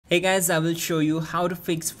Hey guys, I will show you how to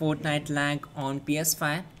fix Fortnite lag on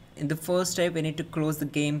PS5. In the first step, we need to close the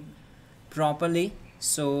game properly.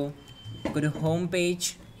 So go to home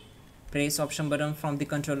page, press option button from the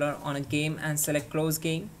controller on a game and select close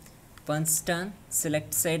game. Once done,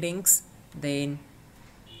 select settings, then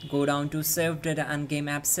go down to save data and game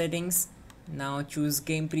app settings. Now choose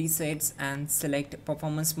game presets and select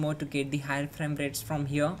performance mode to get the higher frame rates from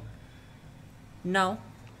here. Now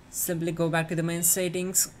simply go back to the main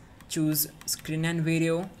settings, choose screen and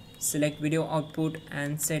video, select video output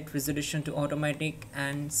and set resolution to automatic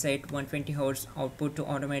and set 120 Hz output to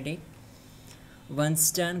automatic. Once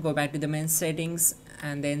done, go back to the main settings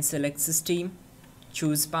and then select system,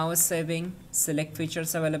 choose power saving, select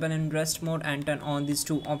features available in rest mode and turn on these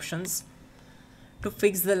two options. To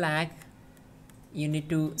fix the lag, you need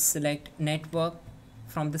to select network.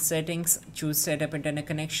 From the settings, choose setup internet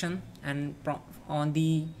connection, and on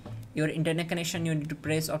your internet connection you need to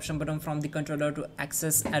press option button from the controller to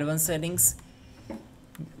access advanced settings.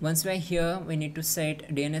 Once we are here, we need to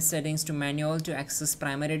set DNS settings to manual to access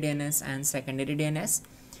primary DNS and secondary DNS.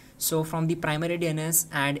 So from the primary DNS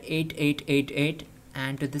add 8888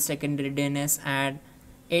 and to the secondary DNS add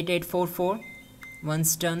 8844.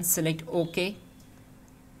 Once done, select OK.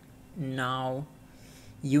 Now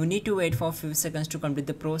you need to wait for a few seconds to complete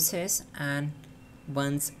the process, and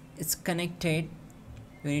once it's connected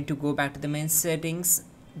you need to go back to the main settings,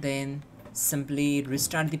 then simply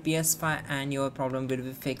restart the PS5 and your problem will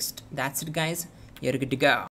be fixed. That's it guys, you're good to go.